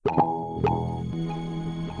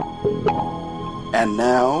And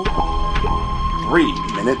now,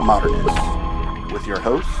 3-Minute Modernist, with your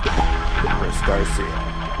host, Chris Garcia.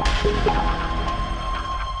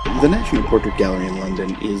 The National Portrait Gallery in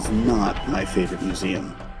London is not my favorite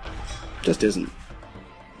museum. Just isn't.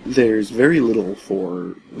 There's very little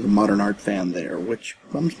for the modern art fan there, which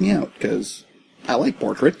bums me out, because I like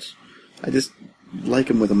portraits. I just like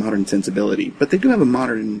them with a modern sensibility. But they do have a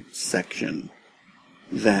modern section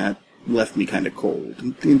that left me kind of cold.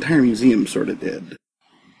 The entire museum sort of did.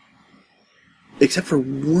 Except for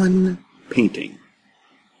one painting.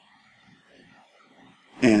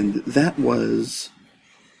 And that was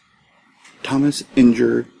Thomas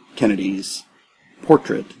Inger Kennedy's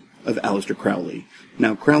portrait of Aleister Crowley.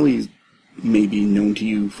 Now, Crowley may be known to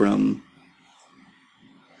you from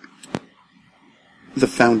the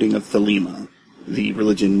founding of Thelema, the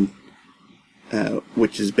religion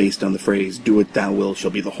which is based on the phrase, "Do what thou will shall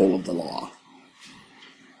be the whole of the law."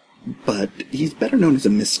 But he's better known as a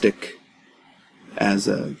mystic, as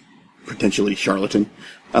a potentially charlatan,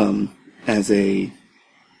 as a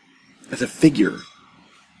figure.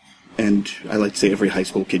 And I like to say every high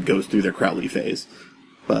school kid goes through their Crowley phase.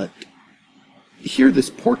 But here this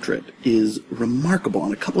portrait is remarkable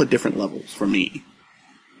on a couple of different levels for me.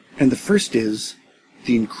 And the first is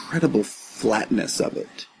the incredible flatness of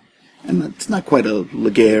it. And it's not quite a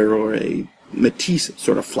Laguerre or a Matisse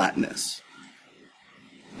sort of flatness.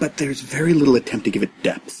 But there's very little attempt to give it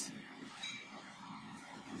depth.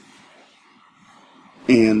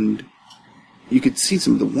 And you could see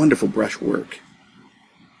some of the wonderful brushwork.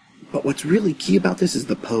 But what's really key about this is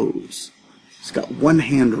the pose. He's got one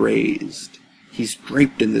hand raised. He's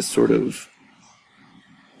draped in this sort of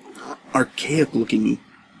archaic-looking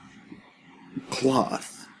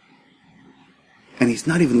cloth. And he's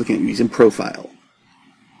not even looking at you, he's in profile.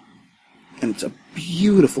 And it's a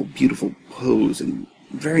beautiful, beautiful pose and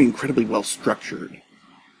very incredibly well structured.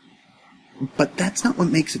 But that's not what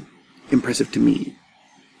makes it impressive to me.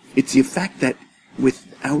 It's the fact that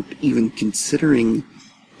without even considering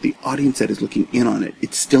the audience that is looking in on it,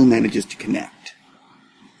 it still manages to connect.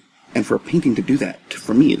 And for a painting to do that,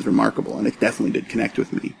 for me, is remarkable, and it definitely did connect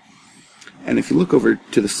with me. And if you look over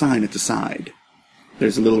to the sign at the side,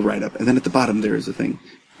 there's a little write-up, and then at the bottom there is a thing,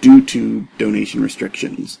 due to donation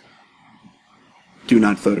restrictions, do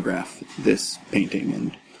not photograph this painting.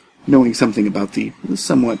 And knowing something about the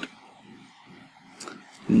somewhat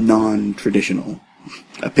non-traditional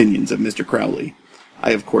opinions of Mr. Crowley,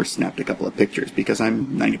 I of course snapped a couple of pictures, because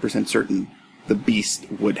I'm 90% certain the Beast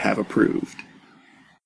would have approved.